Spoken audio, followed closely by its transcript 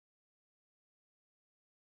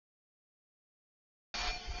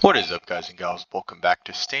What is up, guys and gals? Welcome back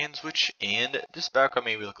to Stanswitch, and this background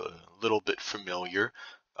may look a little bit familiar.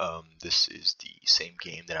 This is the same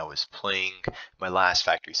game that I was playing in my last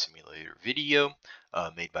Factory Simulator video,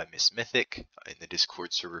 made by MissMythic in the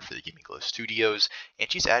Discord server for the Gaming Glow Studios,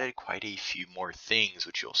 and she's added quite a few more things,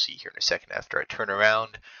 which you'll see here in a second after I turn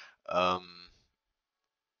around.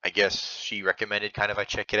 I guess she recommended kind of I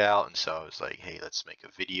check it out, and so I was like, hey, let's make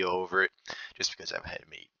a video over it, just because I haven't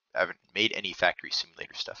made any Factory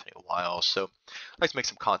Simulator stuff in a while. So I'd like to make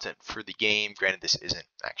some content for the game. Granted, this isn't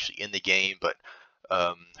actually in the game, but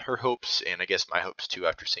her hopes, and I guess my hopes too,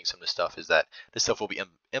 after seeing some of the stuff, is that this stuff will be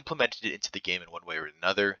implemented into the game in one way or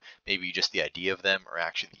another. Maybe just the idea of them, or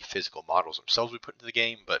actually the physical models themselves we put into the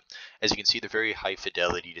game. But as you can see, they're very high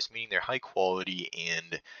fidelity, just meaning they're high quality,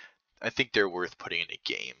 and I think they're worth putting in a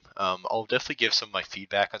game. I'll definitely give some of my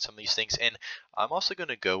feedback on some of these things, and I'm also going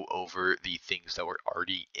to go over the things that were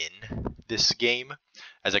already in this game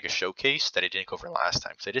as like a showcase that I didn't go over last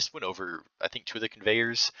time. So I just went over, I think, two of the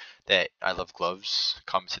conveyors that I Love Gloves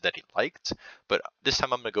commented that he liked, but this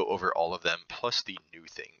time I'm going to go over all of them plus the new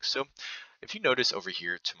things. So if you notice over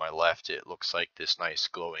here to my left, it looks like this nice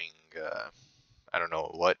glowing I don't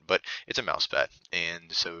know what, but it's a mouse pad.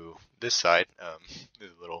 And so this side,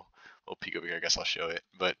 there's a little peek over here. I guess I'll show it.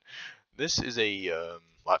 But this is a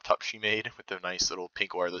laptop she made with a nice little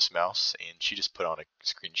pink wireless mouse, and she just put on a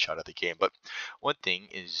screenshot of the game. But one thing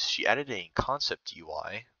is she added a concept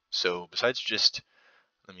UI. So besides just,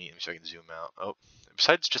 let me see if I can zoom out. Oh,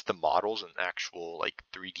 besides just the models and actual like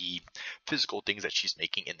 3D physical things that she's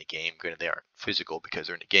making in the game, granted they aren't physical because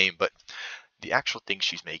they're in the game, but the actual things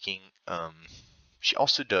she's making, she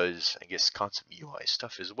also does, I guess, concept UI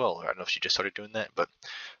stuff as well. I don't know if she just started doing that, but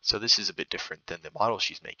so this is a bit different than the model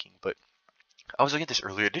she's making. But I was looking at this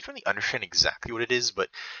earlier. I didn't really understand exactly what it is, but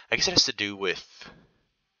I guess it has to do with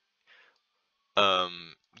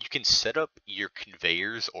you can set up your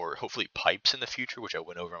conveyors or hopefully pipes in the future, which I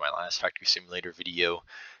went over in my last Factory Simulator video,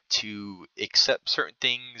 to accept certain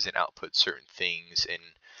things and output certain things. And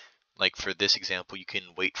like for this example, you can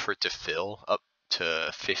wait for it to fill up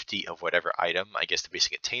to 50 of whatever item, I guess the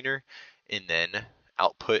basic container, and then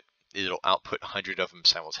it'll output 100 of them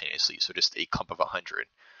simultaneously. So just a clump of 100.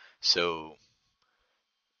 So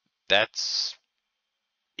that's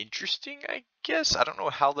interesting, I guess. I don't know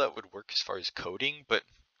how that would work as far as coding, but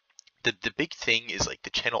the big thing is like the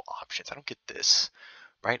channel options. I don't get this.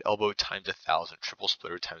 Right elbow times 1,000, triple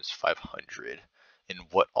splitter times 500, and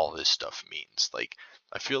what all this stuff means. Like,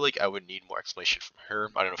 I feel like I would need more explanation from her.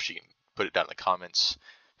 I don't know if she can put it down in the comments.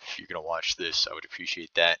 If you're gonna watch this, I would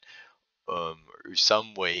appreciate that. Or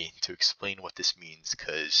some way to explain what this means,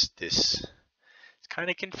 because this is kind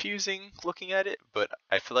of confusing looking at it. But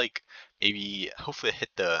I feel like maybe, hopefully, I hit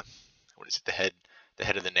the the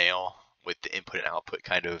head of the nail with the input and output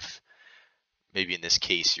kind of. Maybe in this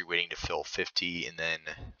case, you're waiting to fill 50 and then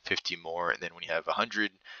 50 more. And then when you have 100,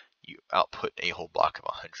 you output a whole block of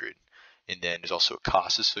 100. And then there's also a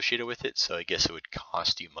cost associated with it. So I guess it would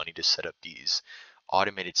cost you money to set up these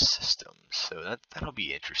automated systems. So that'll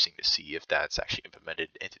be interesting to see if that's actually implemented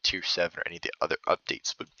into Tier 7 or any of the other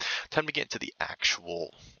updates. But time to get into the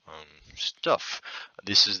actual stuff.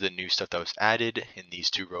 This is the new stuff that was added, and these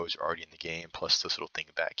two rows are already in the game, plus this little thing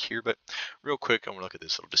back here. But real quick, I'm gonna look at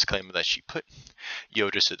this little disclaimer that she put.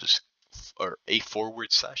 Just a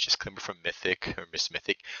forward slash disclaimer from Mythic or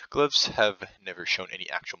MissMythic. Gloves have never shown any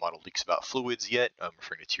actual model leaks about fluids yet. I'm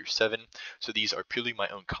referring to Tier 7. So these are purely my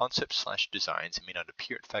own concepts slash designs and may not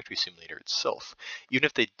appear in Factory Simulator itself. Even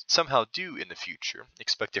if they somehow do in the future,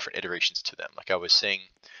 expect different iterations to them. Like I was saying,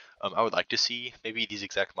 I would like to see maybe these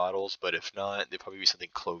exact models, but if not, they'll probably be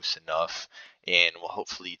something close enough, and we'll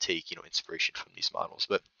hopefully take inspiration from these models.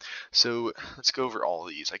 But so let's go over all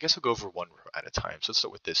of these. I guess I'll go over one row at a time. So let's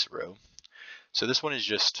start with this row. So this one is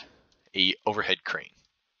just a overhead crane,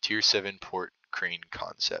 Tier 7 port crane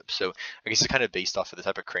concept. So I guess it's kind of based off of the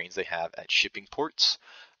type of cranes they have at shipping ports,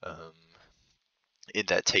 in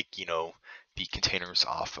that take the containers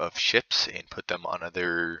off of ships and put them on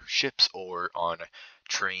other ships or on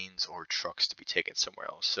trains or trucks to be taken somewhere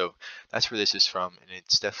else. So that's where this is from, and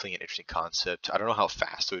it's definitely an interesting concept. I don't know how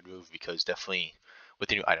fast it would move, because definitely with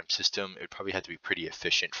the new item system, it would probably have to be pretty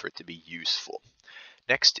efficient for it to be useful.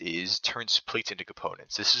 Next is turns plates into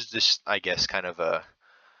components. This is just, I guess, kind of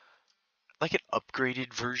like an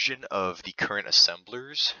upgraded version of the current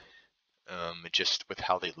assemblers, just with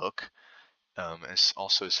how they look.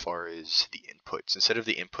 As far as the inputs, instead of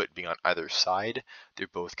the input being on either side, they're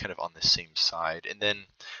both kind of on the same side. And then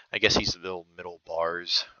I guess these little middle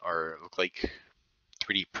bars look like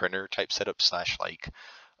 3D printer type setup slash like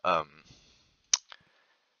I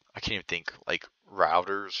can't even think, like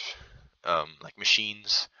routers, like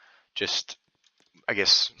machines, just I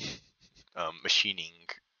guess machining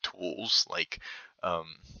tools like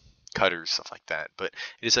um, cutters, stuff like that. But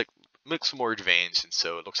it is like looks more advanced, and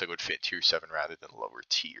so it looks like it would fit tier 7 rather than lower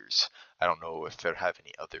tiers. I don't know if they have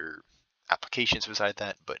any other applications beside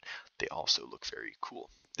that, but they also look very cool.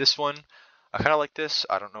 This one, I kind of like this.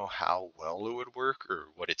 I don't know how well it would work or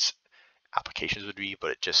what its applications would be,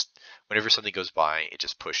 but it just whenever something goes by, it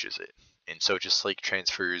just pushes it, and so it just like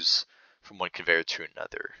transfers from one conveyor to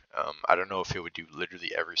another. I don't know if it would do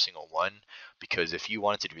literally every single one, because if you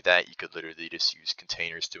wanted to do that, you could literally just use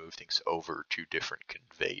containers to move things over to different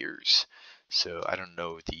conveyors. So I don't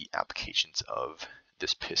know the applications of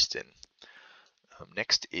this piston.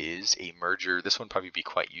 Next is a merger. This one probably be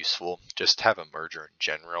quite useful. Just have a merger in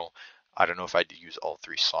general. I don't know if I'd use all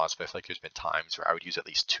 3 slots, but I feel like there's been times where I would use at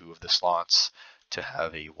least 2 of the slots to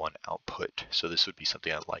have a 1 output. So this would be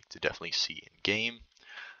something I'd like to definitely see in game.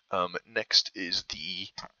 Next is the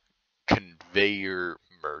conveyor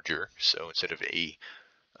merger. So instead of a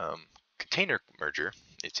container merger,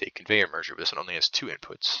 it's a conveyor merger, but this one only has 2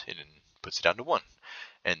 inputs and puts it down to 1.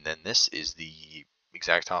 And then this is the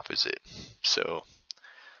exact opposite. So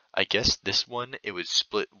I guess this one, it would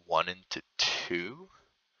split 1 into 2,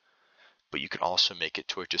 but you can also make it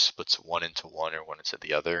to where it just splits 1 into 1 or 1 into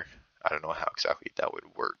the other. I don't know how exactly that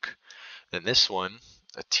would work. Then this one,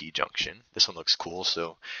 a T-junction, this one looks cool,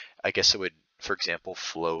 so I guess it would, for example,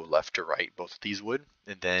 flow left to right, both of these would,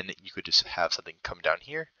 and then you could just have something come down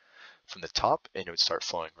here from the top and it would start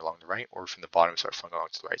flowing along the right, or from the bottom start flowing along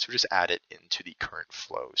to the right. So just add it into the current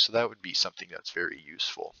flow. So that would be something that's very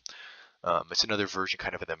useful. It's another version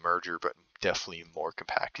kind of the merger, but definitely more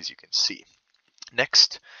compact, as you can see.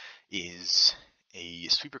 Next is a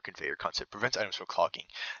sweeper conveyor concept. Prevents items from clogging.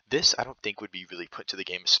 This I don't think would be really put to the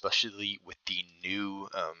game, especially with the new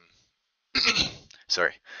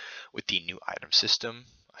with the new item system.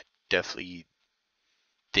 I definitely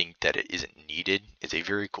think that it isn't needed. It's a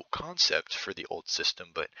very cool concept for the old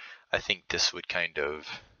system, but I think this would I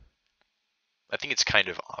think it's kind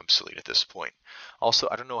of obsolete at this point. Also,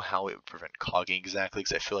 I don't know how it would prevent clogging exactly,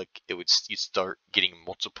 because I feel like you'd start getting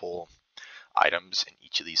multiple items in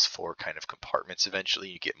each of these 4 kind of compartments eventually.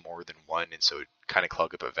 You get more than one, and so it kind of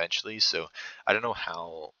clog up eventually. So I don't know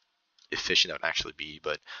how efficient that would actually be,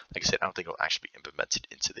 but like I said, I don't think it'll actually be implemented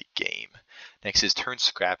into the game. Next is turn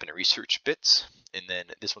scrap into research bits, and then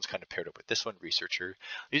this one's kind of paired up with this one, researcher.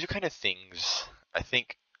 These are kind of things I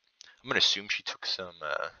think I'm gonna assume she took some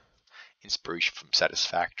inspiration from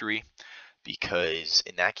Satisfactory, because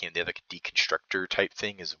in that game they have like a deconstructor type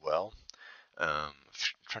thing as well. I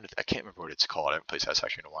can't remember what it's called. I haven't played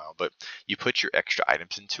Satisfactory in a while, but you put your extra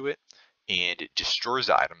items into it, and it destroys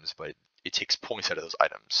the items, but it takes points out of those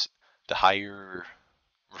items. The higher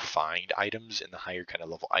refined items and the higher kind of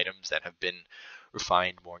level items that have been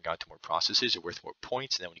refined more and gone to more processes are worth more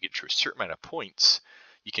points. And then when you get to a certain amount of points,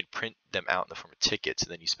 you can print them out in the form of tickets,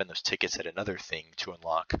 and then you spend those tickets at another thing to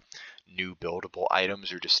unlock new buildable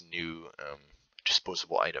items or just new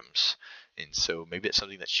disposable items. And so maybe that's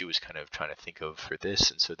something that she was kind of trying to think of for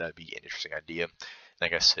this, and so that'd be an interesting idea.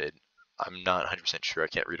 Like I said, I'm not 100% sure. I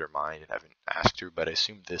can't read her mind and I haven't asked her, but I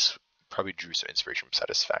assume this probably drew some inspiration from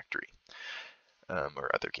Satisfactory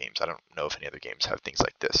or other games. I don't know if any other games have things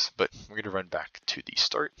like this, but we're going to run back to the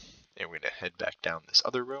start and we're going to head back down this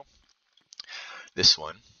other row. This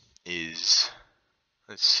one is,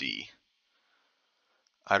 let's see,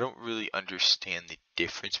 I don't really understand the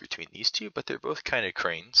difference between these two, but they're both kind of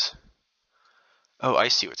cranes. Oh, I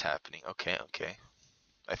see what's happening. Okay.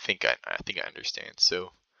 I think I understand.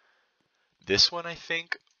 So this one, I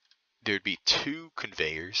think there'd be 2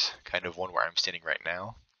 conveyors, kind of one where I'm standing right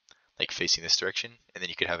now, like facing this direction, and then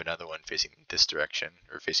you could have another one facing this direction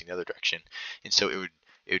or facing the other direction. And so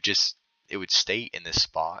it would stay in this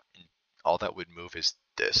spot, and all that would move is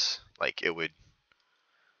this. Like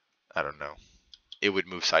I don't know, it would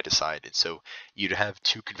move side to side, and so you'd have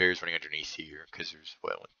 2 conveyors running underneath here, because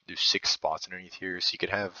there's 6 spots underneath here, so you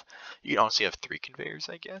could honestly have 3 conveyors,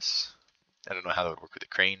 I guess. I don't know how that would work with the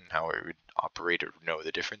crane and how it would operate or know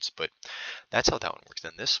the difference, but that's how that one works.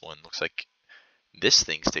 Then this one looks like this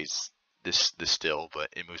thing stays this still, but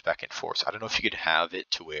it moves back and forth. So I don't know if you could have it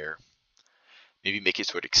to where maybe make it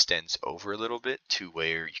so it extends over a little bit to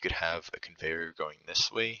where you could have a conveyor going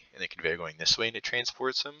this way and a conveyor going this way and it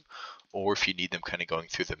transports them, or if you need them kind of going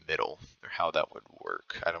through the middle, or how that would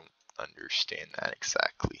work. I don't understand that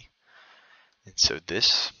exactly. And so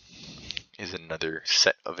this is another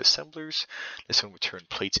set of assemblers. This one would turn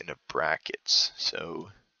plates into brackets. So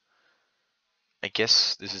I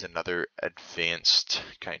guess this is another advanced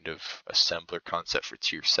kind of assembler concept for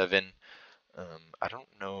tier 7. I don't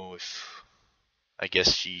know if, I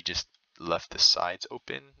guess she just left the sides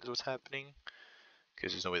open is what's happening,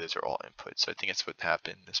 because there's no way those are all inputs. So I think that's what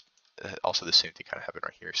happened. This also the same thing kind of happened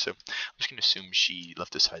right here. So I'm just gonna assume she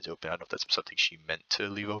left the sides open. I don't know if that's something she meant to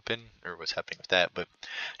leave open or what's happening with that, but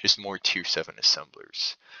just more tier 7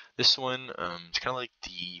 assemblers. This one is kind of like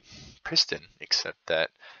the piston, except that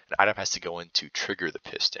an item has to go in to trigger the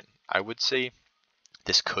piston. I would say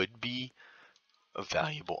this could be a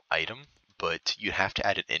valuable item, but you have to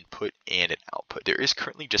add an input and an output. There is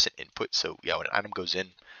currently just an input, so yeah, when an item goes in,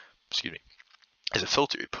 excuse me, as a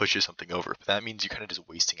filter, it pushes something over, but that means you're kind of just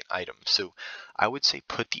wasting an item. So I would say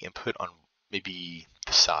put the input on maybe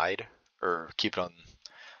the side, or keep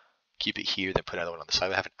it here, then put another one on the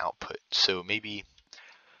side. I have an output. So maybe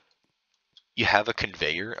you have a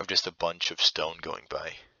conveyor of just a bunch of stone going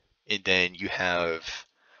by, and then you have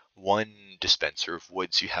one dispenser of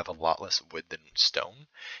wood, so you have a lot less wood than stone.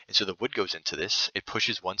 And so the wood goes into this, it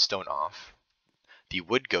pushes one stone off, the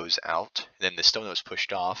wood goes out, and then the stone that was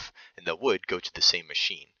pushed off and the wood go to the same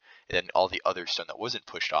machine. And then all the other stone that wasn't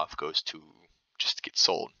pushed off goes to just get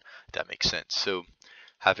sold, if that makes sense. So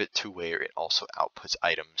have it to where it also outputs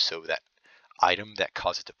items, so that item that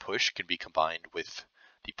caused it to push can be combined with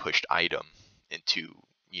the pushed item into,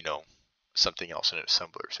 something else in an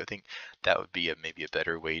assembler. So I think that would be maybe a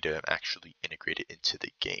better way to actually integrate it into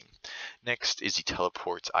the game. Next is the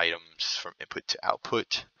teleports items from input to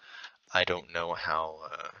output. I don't know how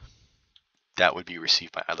that would be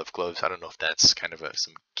received by I Love Gloves. I don't know if that's kind of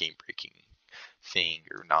some game breaking thing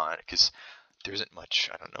or not, because there isn't much,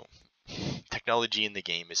 I don't know, technology in the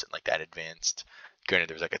game isn't like that advanced. Granted,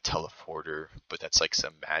 there's like a teleporter, but that's like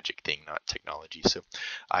some magic thing, not technology. So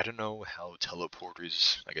I don't know how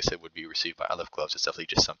teleporters, like I said, would be received by I Love Gloves. It's definitely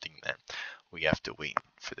just something that we have to wait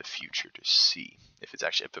for the future to see if it's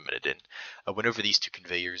actually implemented in. I went over these two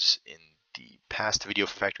conveyors in the past video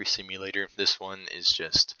for Factory Simulator. This one is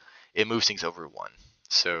just, it moves things over one.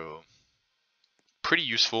 So pretty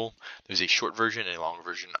useful. There's a short version and a long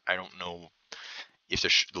version. I don't know if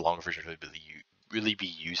the long version would really be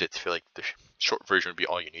used. I feel like the short version would be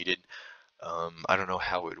all you needed. I don't know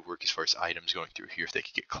how it would work as far as items going through here, if they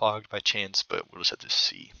could get clogged by chance, but we'll just have to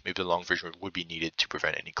see. Maybe the long version would be needed to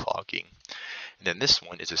prevent any clogging. And then this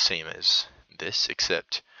one is the same as this,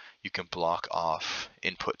 except you can block off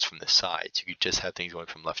inputs from the sides. You could just have things going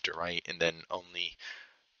from left to right, and then only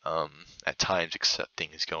at times accept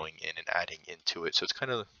things going in and adding into it. So it's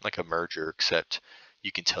kind of like a merger, except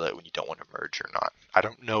you can tell it when you don't want to merge or not. I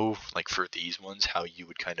don't know, like for these ones, how you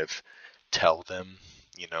would kind of tell them,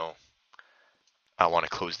 I want to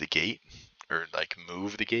close the gate or like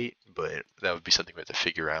move the gate, but that would be something we have to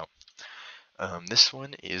figure out. This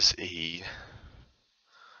one is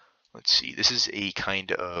let's see, this is a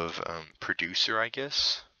kind of producer, I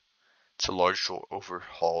guess. It's a large tool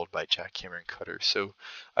overhauled by jackhammer and cutter. So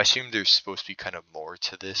I assume there's supposed to be kind of more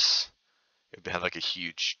to this. It would have like a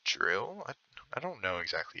huge drill. I don't know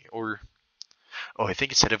exactly. Or I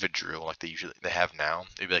think instead of a drill like they have now,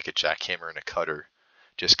 it'd be like a jackhammer and a cutter,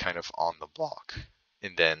 just kind of on the block.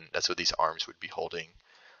 And then that's what these arms would be holding.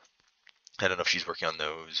 I don't know if she's working on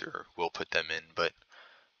those or will put them in, but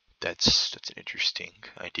that's an interesting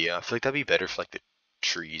idea. I feel like that'd be better for like the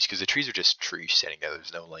trees, because the trees are just trees standing there.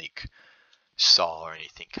 There's no like saw or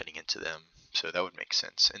anything cutting into them, so that would make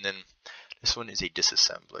sense. And then this one is a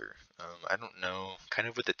disassembler. I don't know, kind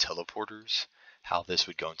of with the teleporters, how this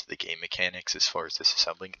would go into the game mechanics as far as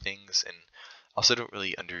disassembling things, and also don't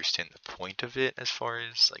really understand the point of it as far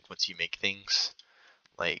as like once you make things,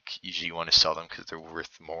 like usually you want to sell them because they're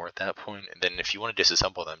worth more at that point, and then if you want to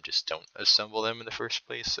disassemble them, just don't assemble them in the first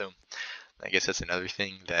place. So I guess that's another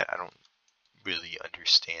thing that I don't really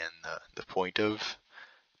understand the point of,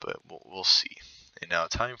 but we'll see. And now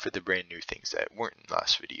time for the brand new things that weren't in the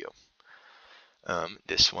last video.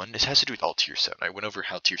 This has to do with all tier 7. I went over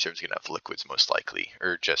how tier 7 is going to have liquids most likely,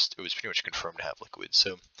 or just, it was pretty much confirmed to have liquids.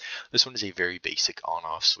 So this one is a very basic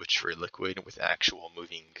on-off switch for a liquid with actual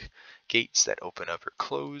moving gates that open up or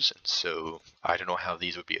close. And so I don't know how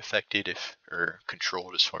these would be affected or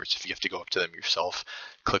controlled, as far as if you have to go up to them yourself,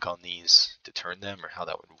 click on these to turn them, or how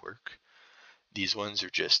that would work. These ones are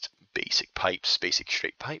just basic pipes, basic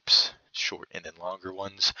straight pipes, short and then longer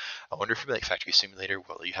ones. I wonder if like Factory Simulator,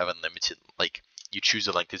 will you have unlimited, like you choose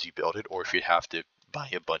the length as you build it, or if you'd have to by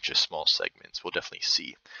a bunch of small segments. We'll definitely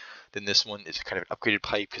see. Then this one is kind of an upgraded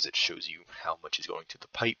pipe because it shows you how much is going to the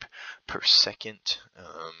pipe per second. I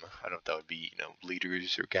don't know if that would be,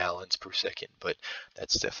 liters or gallons per second, but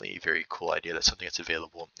that's definitely a very cool idea. That's something that's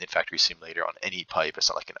available in Factory Simulator on any pipe. It's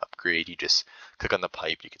not like an upgrade. You just click on the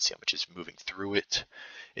pipe, you can see how much is moving through it.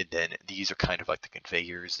 And then these are kind of like the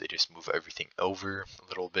conveyors. They just move everything over a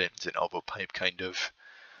little bit. It's an elbow pipe kind of,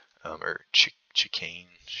 or chicane.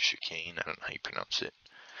 I don't know how you pronounce it.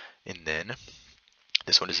 And then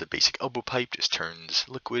this one is a basic elbow pipe, just turns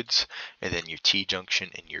liquids, and then your T junction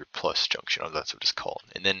and your plus junction, that's what it's called.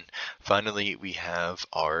 And then finally we have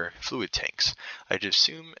our fluid tanks. I'd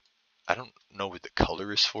assume, I don't know what the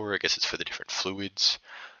color is for, I guess it's for the different fluids.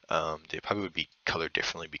 They probably would be colored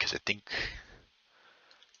differently because I think,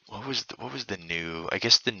 what was the new, I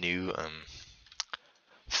guess the new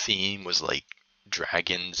theme was like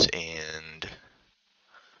dragons and,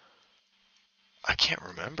 I can't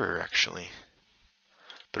remember actually.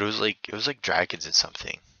 But it was like dragons and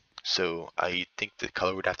something. So I think the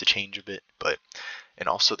color would have to change a bit, and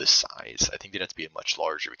also the size. I think they'd have to be much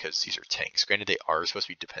larger because these are tanks. Granted, they are supposed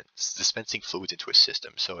to be dispensing fluids into a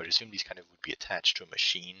system, so I'd assume these kind of would be attached to a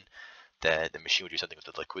machine. That the machine would do something with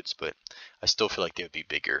the liquids, but I still feel like they would be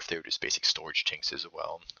bigger if they were just basic storage tanks as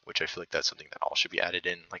well. Which I feel like that's something that all should be added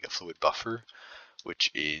in, like a fluid buffer,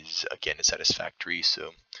 which is again a satisfactory.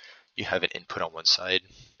 So you have an input on one side,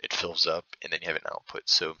 it fills up, and then you have an output.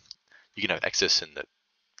 So you can have excess in the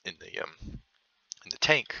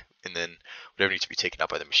tank, and then whatever needs to be taken out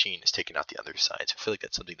by the machine is taken out the other side. So I feel like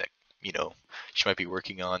that's something that she might be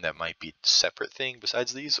working on. That might be a separate thing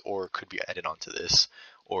besides these, or could be added onto this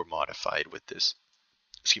or modified with this.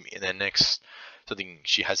 Excuse me. And then next, something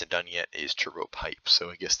she hasn't done yet is turbo pipe.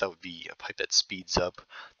 So I guess that would be a pipe that speeds up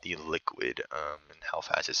the liquid and how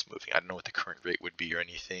fast it's moving. I don't know what the current rate would be or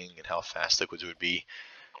anything, and how fast liquids would be.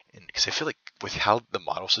 And because I feel like with how the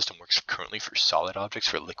model system works currently for solid objects,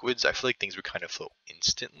 for liquids, I feel like things would kind of flow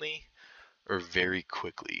instantly or very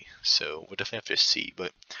quickly. So we'll definitely have to see.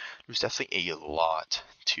 But there's definitely a lot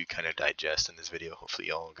to kind of digest in this video. Hopefully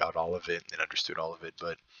y'all got all of it and understood all of it.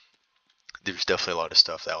 But there's definitely a lot of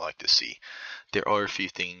stuff that I would like to see. There are a few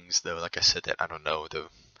things though, like I said, that I don't know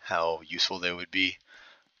how useful they would be,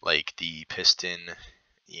 like the piston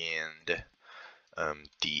and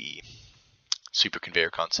the super conveyor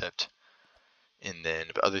concept. And then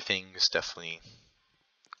other things, definitely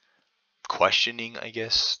questioning, I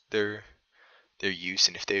guess, their use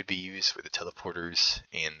and if they would be used with the teleporters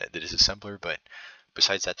and the disassembler. But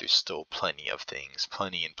besides that, there's still plenty of things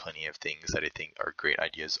that I think are great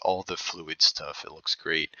ideas. All the fluid stuff, it looks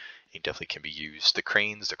great. It definitely can be used. The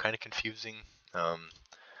cranes, they're kind of confusing,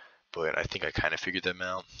 but I think I kind of figured them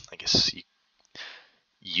out. I guess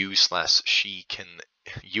you/she can,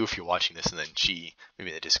 you if you're watching this, and then she maybe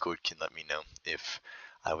in the Discord can let me know if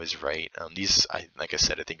I was right. These, like I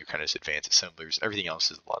said, I think are kind of just advanced assemblers. Everything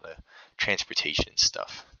else is a lot of transportation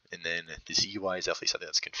stuff. And then this UI is definitely something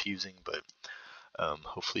that's confusing, but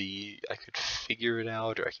hopefully I could figure it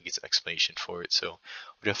out, or I can get some explanation for it. So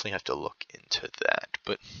we definitely have to look into that.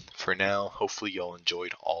 But for now, hopefully y'all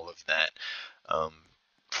enjoyed all of that.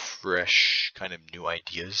 Fresh kind of new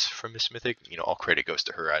ideas from MissMythic. All credit goes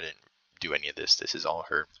to her. I didn't do any of this. This is all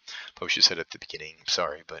her. Probably should have said it at the beginning.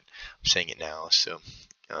 Sorry, but I'm saying it now. So,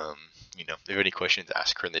 if you have any questions,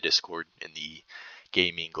 ask her in the Discord, in the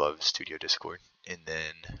Gaming Glove Studio Discord. And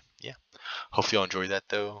then, yeah. Hopefully you'll enjoy that,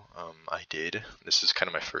 though. I did. This is kind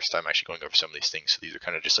of my first time actually going over some of these things. So these are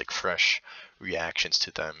kind of just like fresh reactions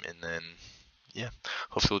to them. And then, yeah.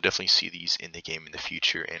 Hopefully we'll definitely see these in the game in the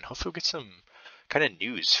future. And hopefully we'll get some kind of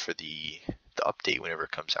news for the update whenever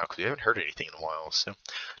it comes out, because we haven't heard anything in a while, so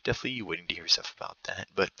definitely waiting to hear stuff about that.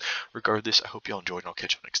 But regardless, I hope y'all enjoyed, and I'll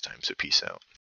catch you next time, so peace out.